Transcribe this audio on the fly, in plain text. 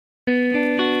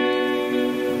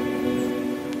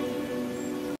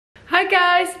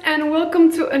guys, and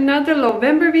welcome to another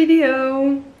November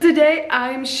video. Today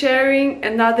I'm sharing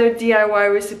another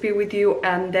DIY recipe with you,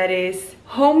 and that is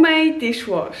homemade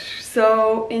dishwash.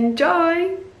 So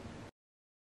enjoy!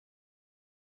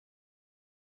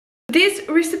 This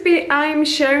recipe I'm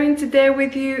sharing today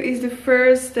with you is the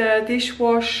first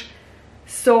dishwash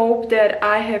soap that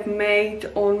I have made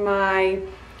on my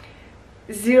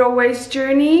zero waste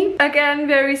journey. Again,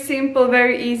 very simple,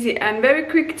 very easy and very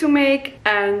quick to make,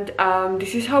 and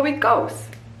this is how it goes.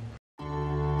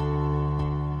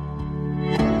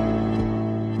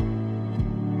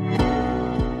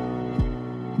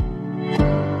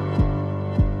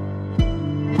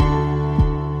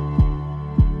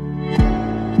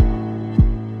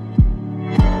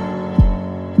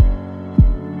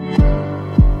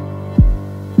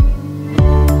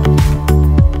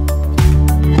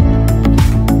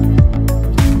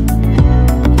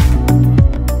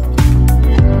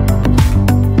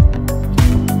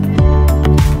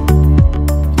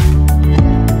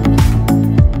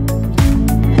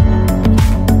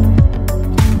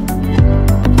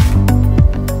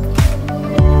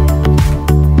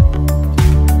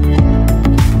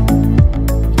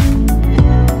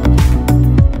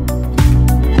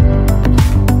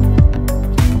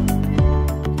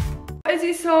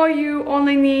 You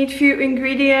only need few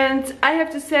ingredients. I have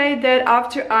to say that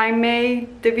after I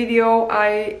made the video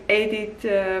I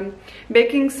added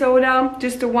baking soda,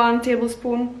 just 1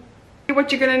 tablespoon.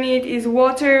 What you're gonna need is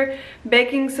water,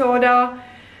 baking soda,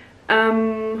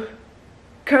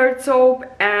 curd soap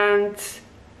and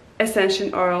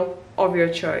essential oil of your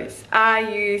choice. I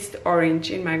used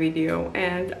orange in my video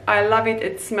and I love it.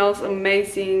 It smells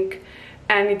amazing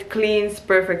and it cleans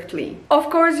perfectly. Of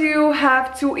course, you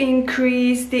have to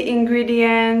increase the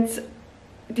ingredients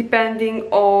depending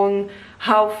on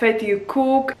how fat you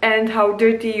cook and how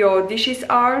dirty your dishes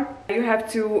are. You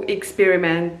have to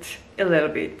experiment a little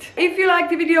bit. If you like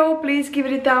the video, please give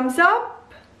it a thumbs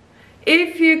up.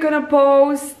 If you're gonna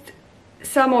post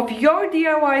some of your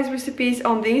DIY recipes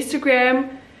on the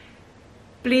Instagram,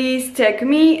 please tag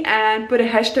me and put a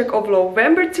hashtag of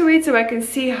November to it so I can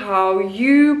see how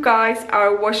you guys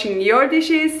are washing your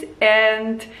dishes.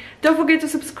 And don't forget to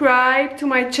subscribe to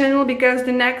my channel because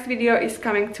the next video is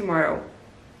coming tomorrow.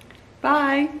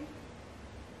 Bye!